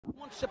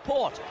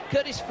Support.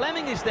 Curtis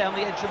Fleming is there on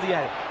the edge of the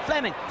area.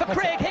 Fleming for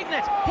Craig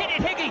Hignett. Hit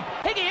it, Higgy.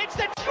 Higgy hits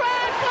the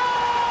track.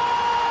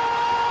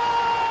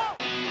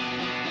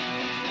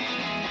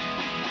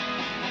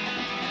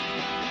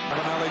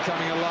 Ravanelli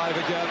coming alive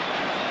again.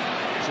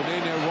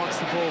 Juninho wants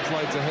the ball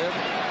played to him.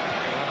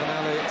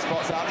 Ravanelli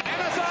spots out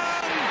Emerson!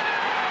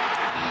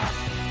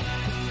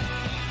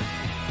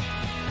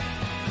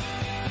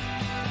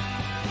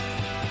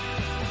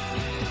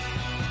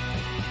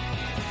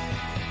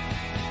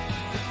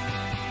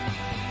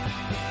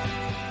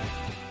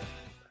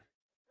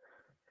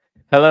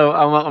 Hello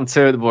and welcome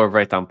to the Boro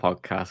Breakdown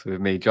Podcast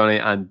with me, Jonny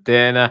and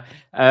Dana.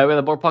 We're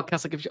the Boro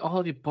Podcast that gives you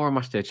all your Boro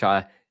match day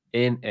chat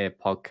in a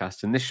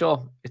podcast. And this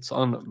show, it's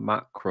on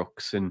Matt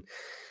Crooks, and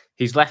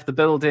he's left the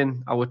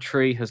building. Our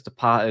tree has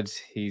departed.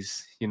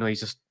 He's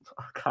just,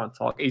 I can't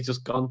talk. He's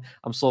just gone.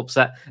 I'm so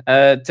upset.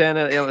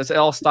 Dana, it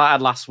all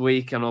started last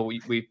week. I know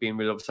we've been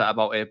really upset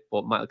about it,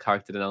 but Michael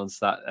Carrick did announce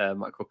that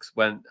Matt Crooks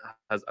went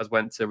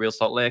to Real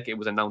Salt Lake. It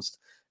was announced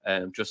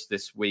just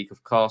this week,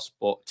 of course,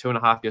 but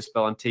 2.5 year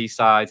spell on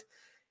Teesside.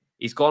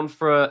 He's gone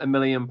for £1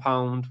 million.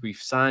 We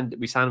signed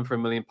him for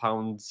 £1 million,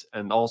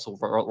 and also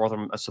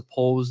Rotherham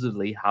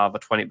supposedly have a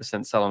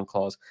 20% sell-on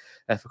clause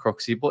for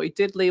Crooksy. But he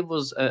did leave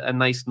us a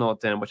nice note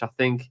there, which I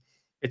think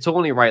it's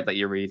only right that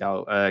you read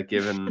out,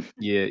 given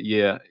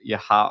you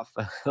have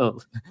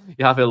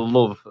a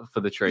love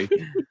for the tree.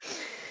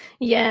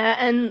 Yeah,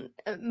 and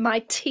my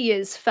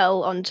tears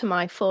fell onto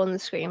my phone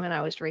screen when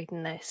I was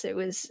reading this. It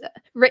was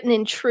written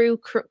in true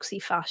Crooksy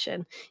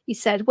fashion. He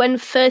said, "When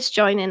first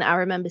joining, I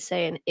remember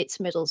saying, it's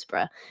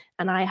Middlesbrough,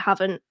 and I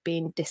haven't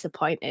been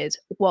disappointed.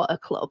 What a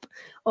club.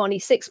 Only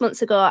 6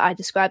 months ago, I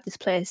described this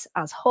place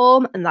as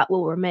home, and that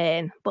will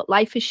remain. But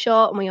life is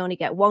short, and we only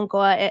get one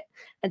go at it.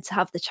 And to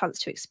have the chance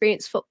to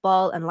experience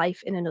football and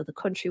life in another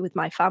country with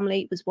my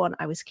family was one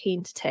I was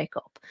keen to take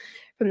up.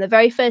 From the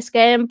very first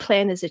game,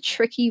 playing as a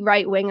tricky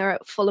right winger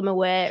at Fulham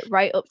away,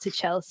 right up to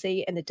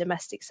Chelsea in a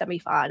domestic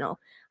semi-final,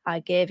 I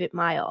gave it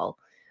my all.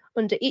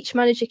 Under each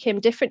manager came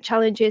different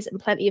challenges and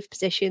plenty of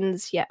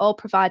positions, yet all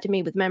provided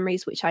me with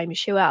memories which I'm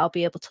sure I'll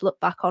be able to look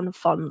back on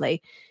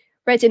fondly.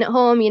 Reading at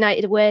home,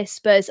 United away,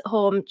 Spurs at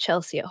home,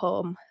 Chelsea at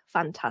home.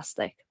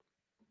 Fantastic.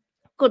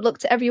 Good luck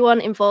to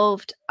everyone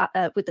involved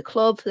with the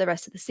club for the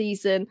rest of the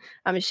season.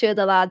 I'm sure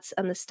the lads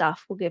and the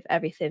staff will give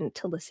everything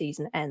till the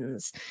season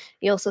ends."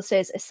 He also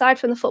says, "Aside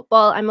from the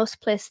football, I must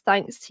place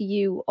thanks to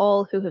you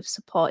all who have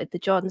supported the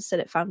Jordan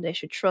Stinnett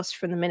Foundation Trust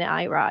from the minute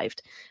I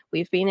arrived.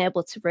 We've been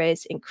able to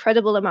raise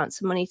incredible amounts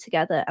of money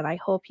together, and I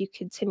hope you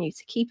continue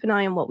to keep an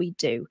eye on what we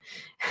do."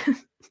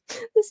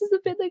 This is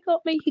the bit that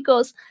got me. He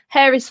goes,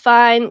 "Hair is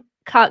fine,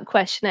 can't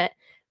question it.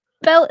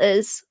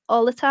 Belters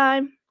all the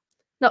time?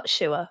 Not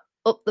sure.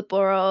 Up the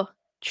Boro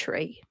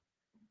tree."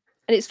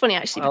 And it's funny,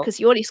 actually, because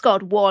he only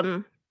scored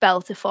one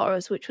belter for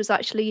us, which was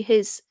actually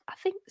his, I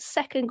think,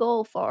 second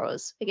goal for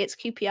us against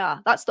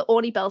QPR. That's the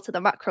only belter that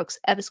Matt Crooks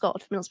ever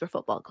scored for Middlesbrough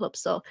Football Club.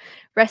 So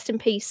rest in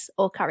peace,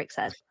 or Carrick's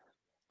head.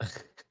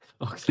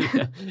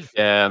 Okay.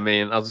 Yeah, I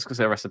mean, I was just going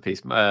to say rest in peace.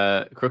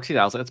 Crooksy,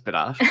 that was a bit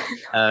harsh.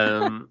 But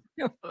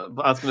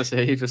I was going to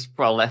say, you just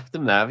left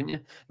him there, haven't you?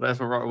 Left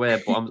him right away.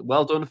 But I'm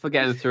well done for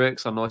getting through it,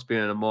 because I know it's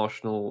been an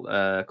emotional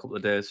couple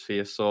of days for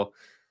you. So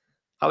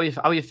how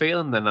are you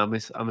feeling then? I'm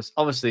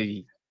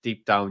obviously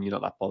deep down you're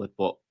not that bothered,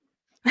 but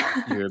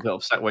you're a bit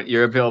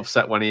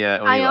upset when he.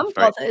 I am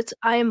bothered. Right?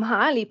 I am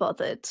highly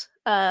bothered.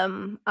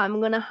 I'm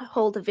gonna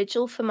hold a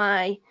vigil for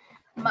my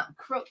Matt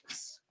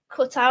Crooks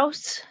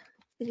cutout.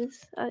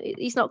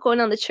 He's not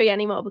going on the tree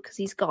anymore because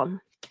he's gone.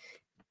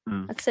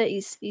 I'd say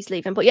he's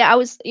leaving. But yeah, I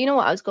was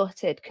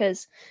gutted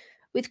because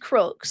with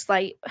Crooks,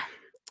 like,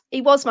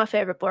 he was my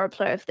favourite Boro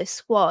player of this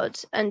squad,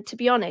 and to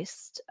be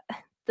honest,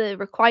 the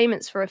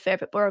requirements for a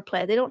favourite Boro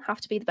player, they don't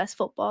have to be the best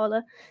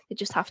footballer. They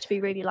just have to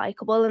be really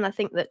likeable. And I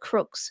think that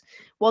Crooks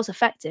was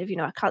effective. You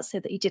know, I can't say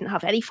that he didn't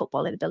have any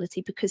footballing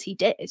ability, because he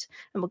did.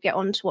 And we'll get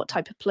on to what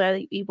type of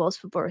player he was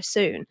for Boro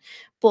soon.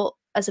 But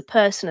as a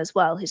person as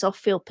well, his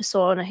off-field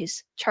persona,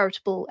 his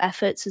charitable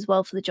efforts as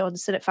well for the Jordan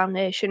Stinnett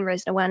Foundation,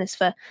 raising awareness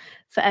for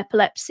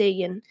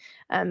epilepsy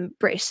and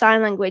British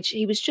Sign Language.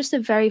 He was just a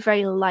very,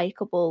 very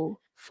likeable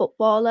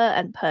footballer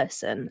and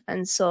person,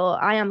 and so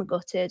I am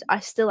gutted. I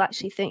still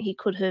actually think he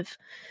could have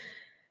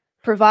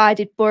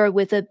provided Boro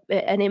with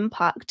an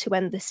impact to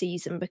end the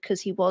season, because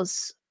he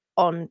was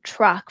on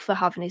track for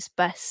having his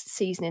best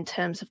season in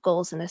terms of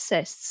goals and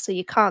assists. So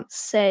you can't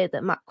say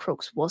that Matt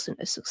Crooks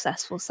wasn't a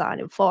successful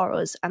signing for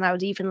us, and I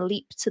would even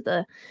leap to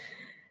the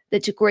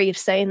degree of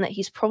saying that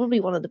he's probably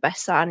one of the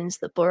best signings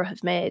that Boro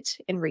have made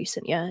in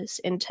recent years.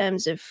 In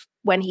terms of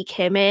when he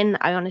came in,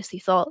 I honestly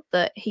thought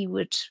that he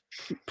would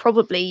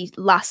probably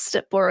last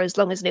at Boro as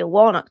long as Neil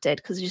Warnock did,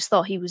 because I just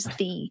thought he was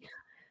the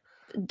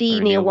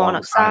Neil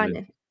Warnock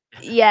signing.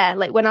 Yeah,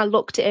 like when I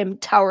looked at him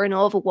towering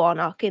over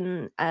Warnock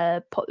in,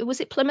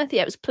 was it Plymouth?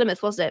 Yeah, it was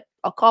Plymouth, was it?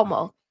 Or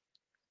Cornwall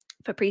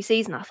for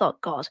pre-season. I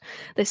thought, God,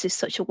 this is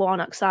such a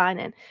Warnock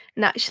signing.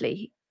 And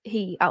actually,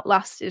 he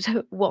outlasted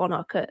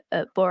Warnock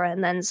at Boro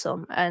and then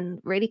some, and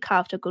really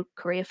carved a good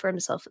career for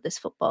himself at this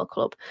football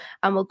club,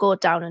 and will go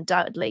down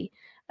undoubtedly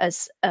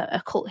as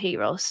a cult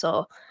hero.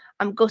 So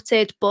I'm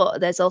gutted, but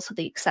there's also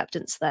the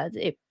acceptance there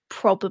that it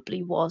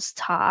probably was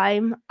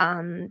time,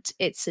 and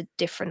it's a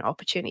different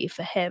opportunity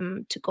for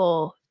him to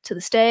go to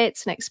the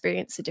States and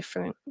experience a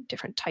different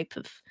type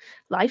of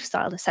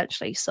lifestyle,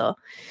 essentially. So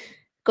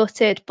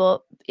gutted,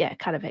 but yeah,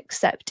 kind of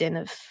accepting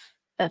of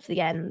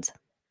the end.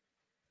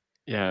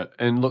 Yeah,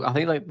 and look, I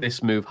think like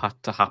this move had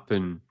to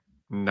happen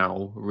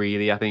now.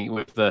 Really, I think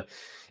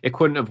it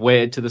couldn't have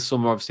waited to the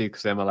summer, obviously,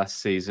 because MLS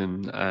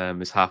season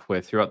is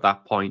halfway through at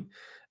that point.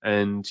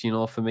 And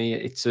for me,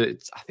 I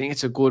think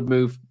it's a good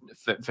move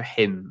for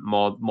him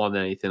more than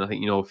anything. I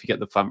think if you get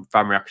the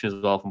fan reaction as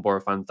well from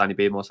Boro fans, Danny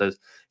Beamo says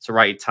it's the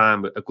right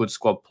time, a good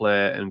squad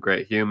player and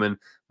great human.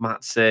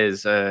 Matt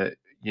says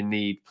you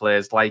need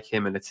players like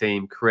him in a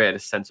team, create a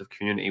sense of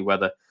community,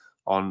 whether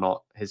or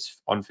not his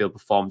on-field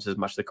performances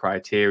match the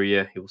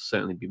criteria, he will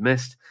certainly be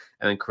missed.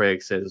 And then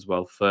Craig says as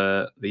well,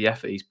 for the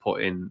effort he's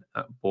put in,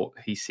 but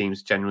he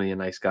seems generally a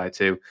nice guy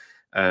too.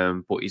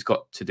 But he's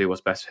got to do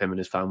what's best for him and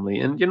his family.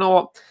 And you know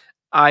what?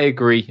 I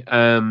agree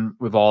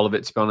with all of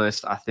it, to be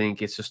honest. I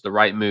think it's just the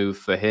right move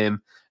for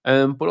him.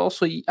 But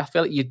also, I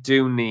feel like you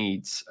do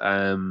need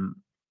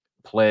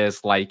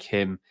players like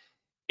him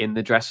in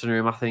the dressing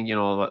room. I think,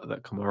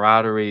 that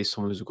camaraderie,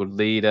 someone who's a good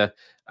leader,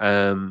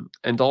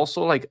 and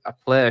also like a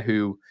player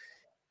who,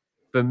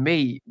 for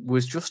me,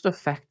 was just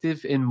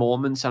effective in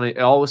moments. And it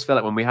always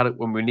felt like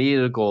when we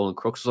needed a goal and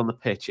Crooks was on the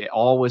pitch, it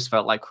always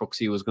felt like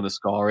Crooksy was going to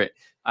score it.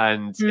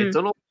 And it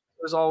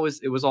was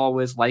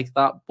always like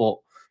that, but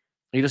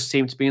he just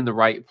seemed to be in the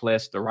right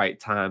place at the right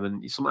time.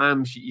 And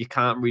sometimes you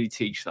can't really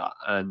teach that.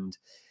 And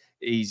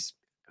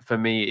for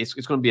me, it's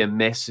going to be a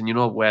miss.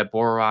 And where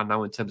Boro are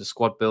now in terms of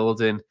squad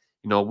building,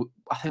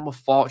 I think we're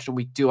fortunate.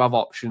 We do have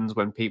options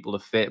when people are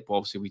fit, but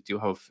obviously we do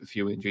have a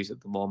few injuries at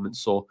the moment.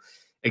 So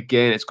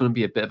again, it's going to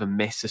be a bit of a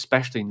miss,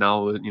 especially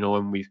now,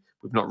 when we've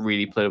not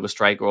really played with a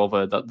striker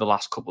over the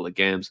last couple of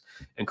games,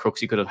 and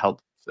Crooksy could have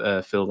helped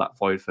fill that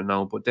void for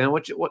now. But then,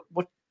 what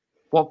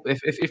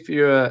if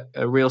you're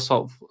a real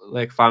sort of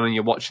like fan and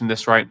you're watching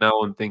this right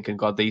now and thinking,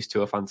 God, these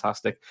two are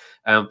fantastic.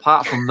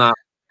 Apart from that,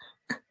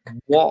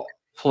 what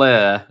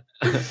player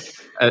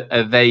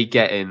are they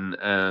getting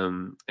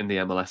in the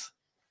MLS?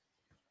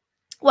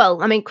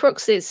 Well, I mean,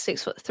 Crooks is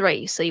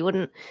 6'3", so you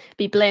wouldn't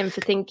be blamed for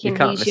thinking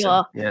he's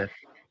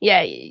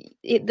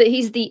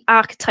he's the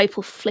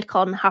archetypal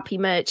flick-on happy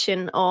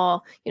merchant,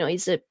 or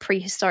he's a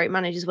prehistoric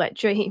manager's wet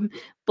dream.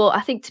 But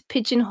I think to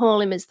pigeonhole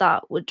him as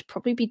that would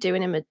probably be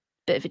doing him a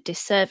bit of a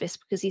disservice,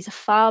 because he's a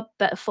far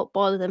better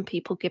footballer than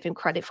people give him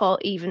credit for,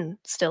 even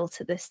still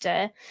to this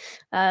day.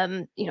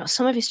 Some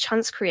of his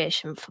chance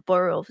creation for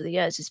Boro over the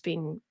years has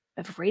been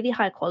of really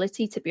high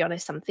quality, to be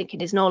honest. I'm thinking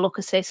his no-look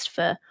assist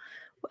for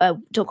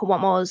Duncan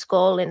Watmore's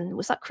goal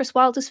was that Chris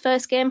Wilder's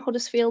first game,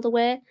 Huddersfield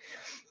away?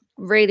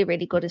 Really,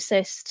 really good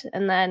assist.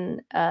 And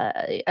then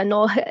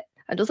another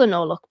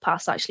no-look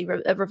pass, actually,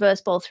 a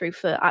reverse ball through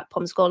for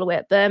Akpom's goal away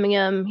at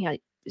Birmingham. He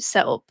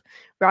set up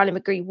Riley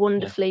McGree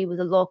wonderfully with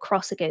a low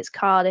cross against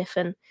Cardiff,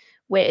 and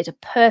waited a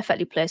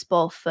perfectly placed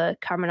ball for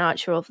Cameron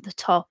Archer over the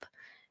top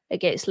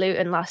against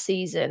Luton last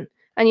season.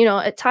 And,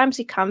 at times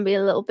he can be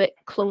a little bit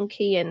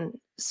clunky, and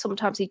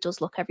sometimes he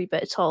does look every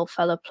bit a tall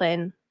fella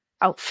playing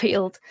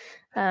outfield.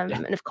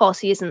 And of course,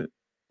 he isn't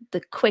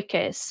the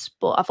quickest,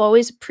 but I've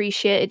always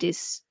appreciated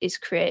his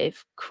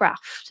creative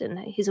craft, and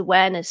his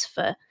awareness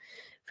for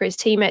his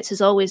teammates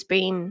has always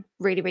been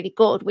really, really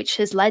good, which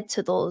has led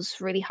to those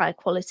really high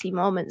quality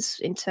moments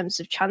in terms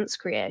of chance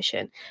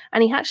creation.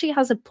 And he actually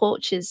has a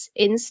poacher's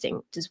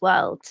instinct as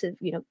well to,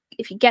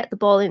 if you get the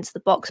ball into the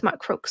box, Matt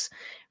Crooks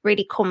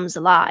really comes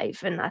alive.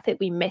 And I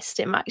think we missed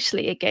him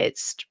actually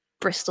against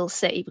Bristol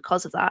City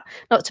because of that.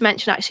 Not to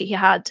mention, actually, he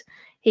had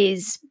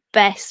his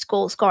best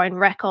goal scoring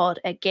record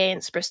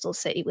against Bristol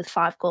City with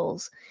 5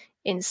 goals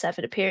in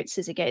 7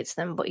 appearances against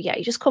them. But yeah,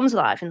 he just comes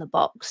alive in the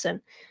box, and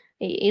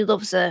he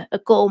loves a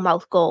goal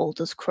mouth goal,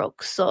 does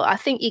Crooks. So I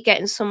think you're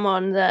getting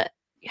someone that,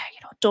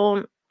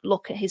 don't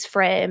look at his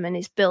frame and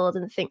his build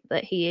and think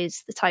that he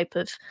is the type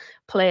of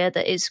player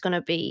that is going to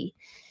be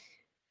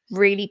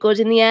really good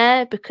in the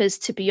air, because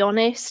to be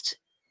honest,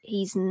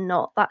 he's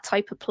not that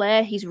type of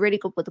player. He's really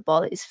good with the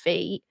ball at his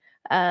feet.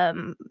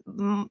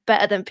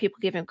 Better than people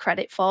give him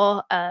credit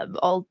for,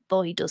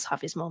 although he does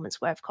have his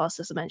moments where, of course,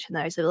 as I mentioned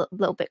there, he's a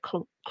little bit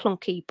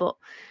clunky, but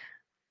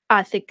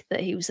I think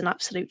that he was an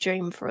absolute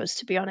dream for us,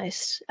 to be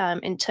honest,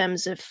 in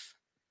terms of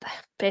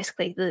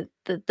basically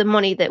the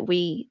money that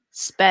we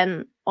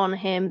spent on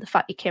him, the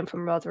fact he came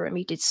from Rotherham.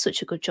 He did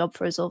such a good job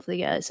for us over the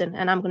years, and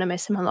I'm going to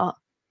miss him a lot.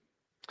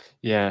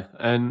 Yeah,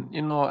 and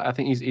I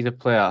think he's a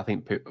player I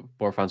think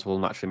Boro fans will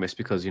naturally miss,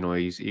 because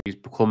he's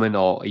becoming,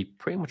 or he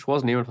pretty much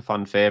was near a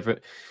fan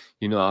favourite.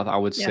 I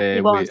would say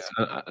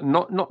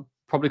not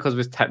probably because of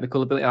his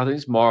technical ability. I think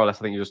it's more or less,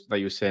 I think just like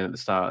you were saying at the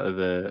start of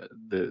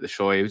the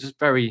show, he was just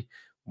very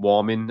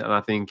warming, and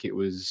I think it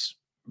was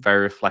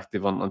very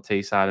reflective on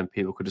Teesside, and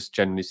people could just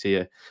genuinely see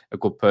a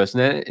good person.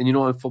 And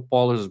in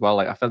footballers as well,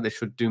 like I felt they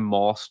should do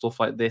more stuff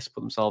like this, put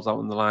themselves out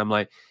in the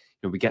limelight.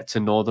 We get to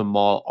know them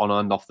more on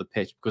and off the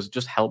pitch, because it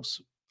just helps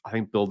I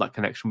think, build that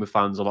connection with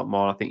fans a lot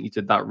more. I think he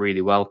did that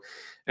really well.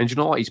 And you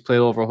know what? He's played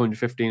over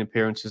 115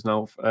 appearances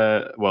now.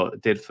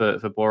 Did for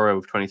Boro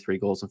with 23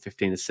 goals and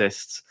 15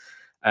 assists.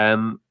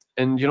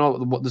 And you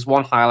know, there's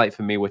one highlight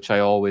for me which I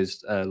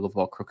always love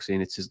about Crooksy,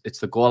 and it's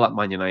the goal at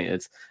Man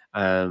United.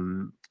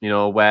 You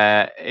know,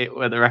 where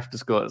the ref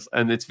just goes,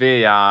 and it's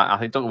VAR. I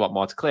think talking about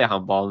more, it's clear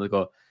handball, and they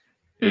go,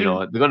 you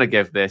know, they're gonna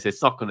give this.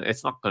 It's not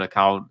gonna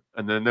count.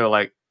 And then they're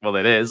like, well,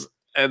 it is.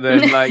 And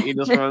then like he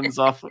just runs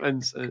off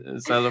and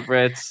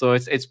celebrates. So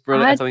it's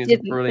brilliant. I think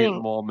it's a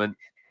brilliant moment.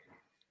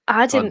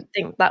 I didn't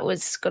think that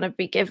was going to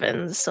be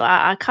given, so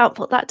I can't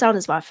put that down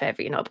as my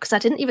favourite, you know, because I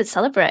didn't even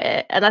celebrate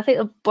it. And I think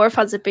the Boro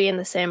fans would be in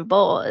the same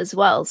boat as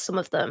well, some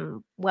of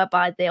them,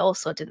 whereby they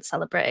also didn't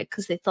celebrate it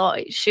because they thought,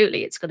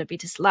 surely it's going to be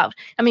disallowed.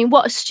 I mean,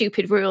 what a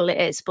stupid rule it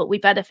is, but we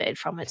benefited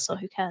from it, so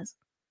who cares?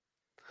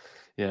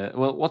 Yeah,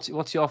 well,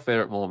 what's your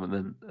favourite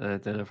moment then,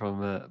 Dana,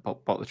 from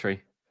Bot the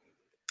Tree?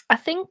 I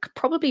think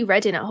probably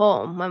Reading at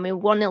home when we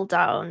were 1-0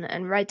 down,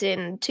 and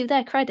Reading, to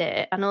their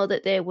credit, I know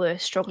that they were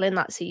struggling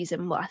that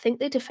season, but I think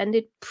they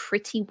defended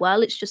pretty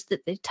well. It's just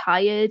that they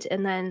tired,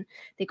 and then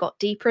they got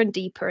deeper and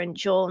deeper, and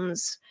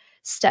Jones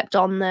stepped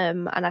on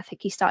them, and I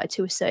think he started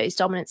to assert his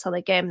dominance on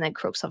the game, and then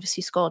Crooks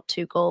obviously scored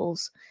 2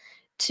 goals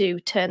to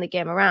turn the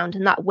game around.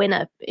 And that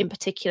winner in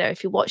particular,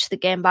 if you watch the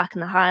game back in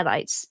the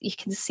highlights, you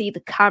can see the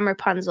camera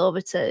pans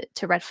over to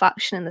Red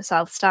Faction in the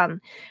South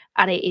Stand,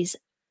 and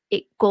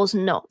it goes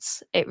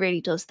nuts. It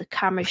really does. The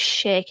camera's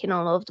shaking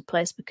all over the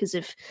place because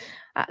of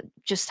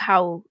just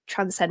how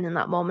transcendent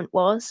that moment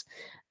was.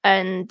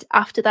 And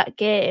after that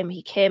game,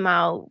 he came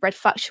out. Red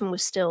Faction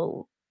was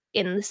still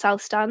in the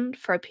South Stand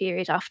for a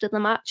period after the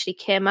match. He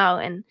came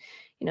out and,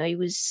 you know, he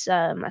was,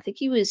 I think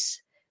he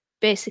was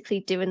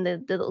basically doing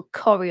the little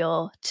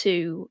choreo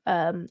to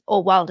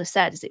All Wilder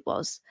Said, as it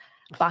was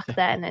back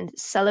then, and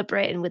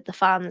celebrating with the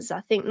fans.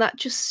 I think that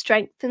just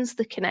strengthens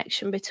the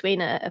connection between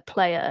a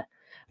player,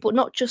 but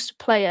not just a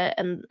player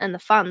and the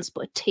fans,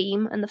 but a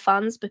team and the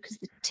fans, because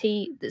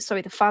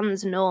the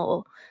fans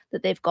know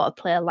that they've got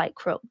a player like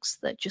Crooks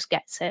that just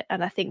gets it.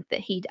 And I think that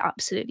he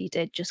absolutely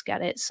did just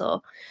get it.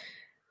 So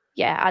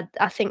yeah,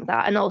 I think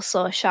that. And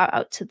also a shout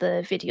out to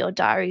the video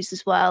diaries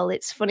as well.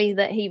 It's funny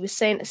that he was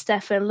saying to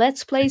Stefan,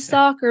 let's play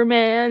soccer,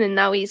 man. And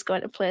now he's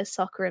going to play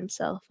soccer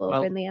himself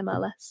over in the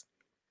MLS.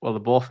 Well, they're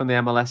both in the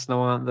MLS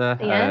now, aren't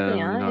they? Yeah,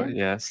 they are.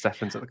 Yeah,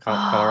 Stefan's at the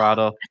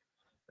Colorado.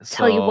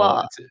 Tell you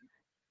what.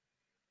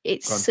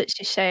 It's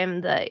such a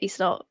shame that he's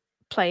not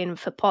playing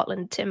for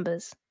Portland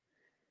Timbers.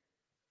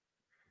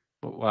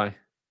 But why?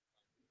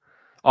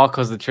 Oh,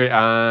 because the tree.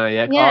 Yeah.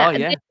 Yeah. Oh,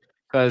 yeah.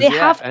 They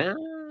have.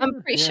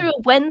 I'm pretty sure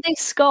when they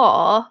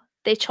score,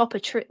 they chop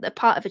a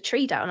part of a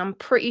tree down. I'm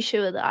pretty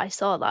sure that I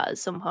saw that at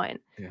some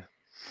point.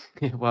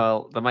 Yeah.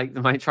 Well, they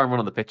might try and run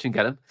on the pitch and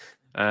get him.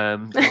 They're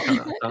not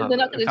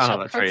going to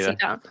chop Crooksy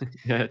down.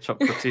 Yeah, chop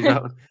Crooksy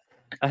down.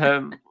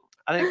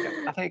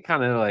 I think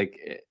kind of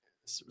like.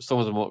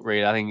 Sums them up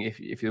really. I think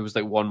if it was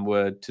like one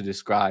word to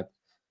describe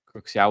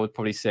Crooksy, I would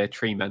probably say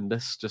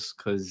tremendous, just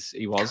because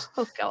he was.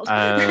 Oh God.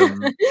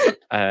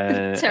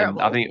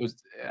 Terrible. I think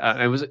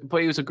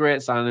but he was a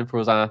great signing for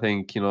us. And I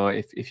think, you know,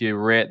 if you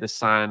rate the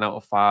sign out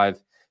of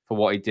 5 for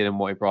what he did and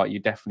what he brought, you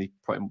definitely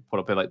put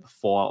up in like the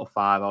 4 out of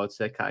 5, I would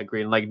say,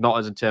 category. And like not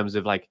as in terms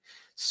of like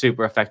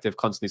super effective,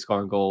 constantly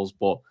scoring goals,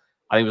 but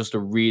I think it was just a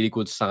really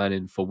good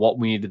signing for what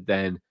we needed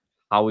then,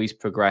 how he's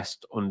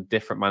progressed on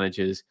different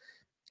managers.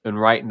 And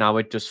right now,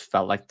 it just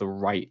felt like the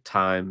right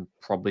time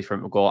probably for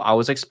him to go. I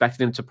was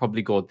expecting him to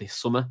probably go this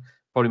summer,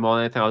 probably more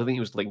than anything. I think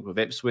he was linked with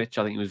Ipswich.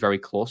 I think he was very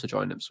close to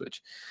joining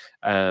Ipswich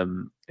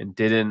and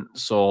didn't.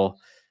 So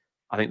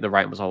I think the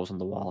writing was always on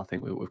the wall, I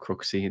think, with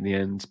Crooksy in the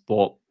end.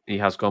 But he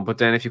has gone. But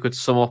then if you could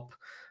sum up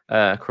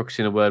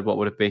Crooksy in a word, what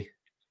would it be?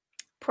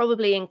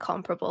 Probably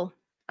incomparable.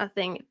 I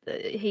think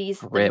that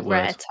he's the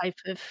rare type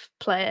of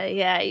player.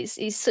 Yeah,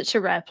 he's such a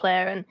rare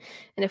player. And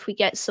if we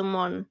get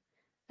someone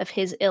of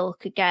his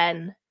ilk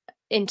again,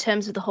 in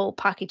terms of the whole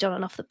package on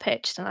and off the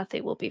pitch, then I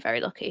think we'll be very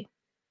lucky.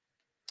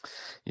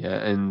 Yeah,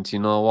 and you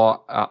know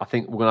what? I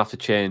think we're gonna have to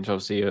change.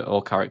 Obviously,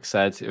 all Carrick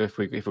said if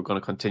we're going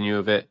to continue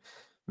with it,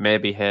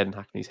 maybe Hayden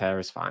Hackney's hair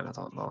is fine. I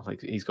don't know. Like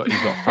he's got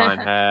fine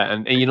hair,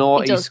 and you know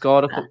what? He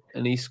scored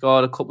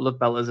a couple of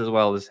belters as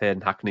well as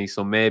Hayden Hackney.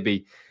 So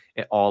maybe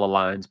it all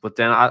aligns. But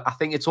then I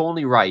think it's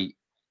only right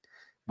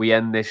we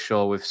end this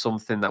show with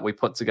something that we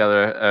put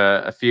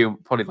together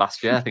probably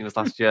last year. I think it was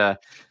last year.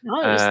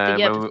 No, it was the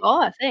year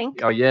before, I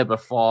think. Oh, year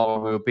before,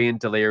 when we were being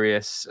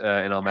delirious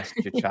in our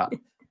messenger chat.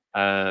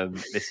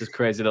 This is a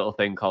crazy little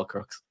thing called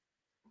Crooks.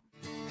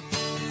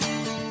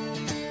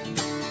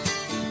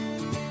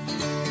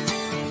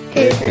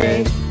 His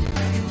name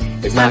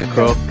is Matt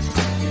Crooks,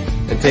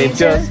 and they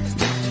just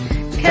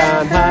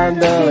can't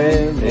handle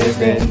him. His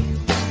name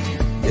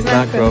is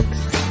Matt Crooks.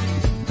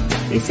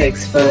 He's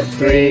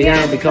 6'3"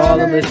 and we call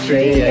him the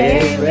tree.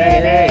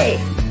 Hey,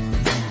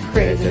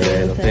 crazy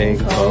little thing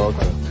called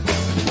Crooks.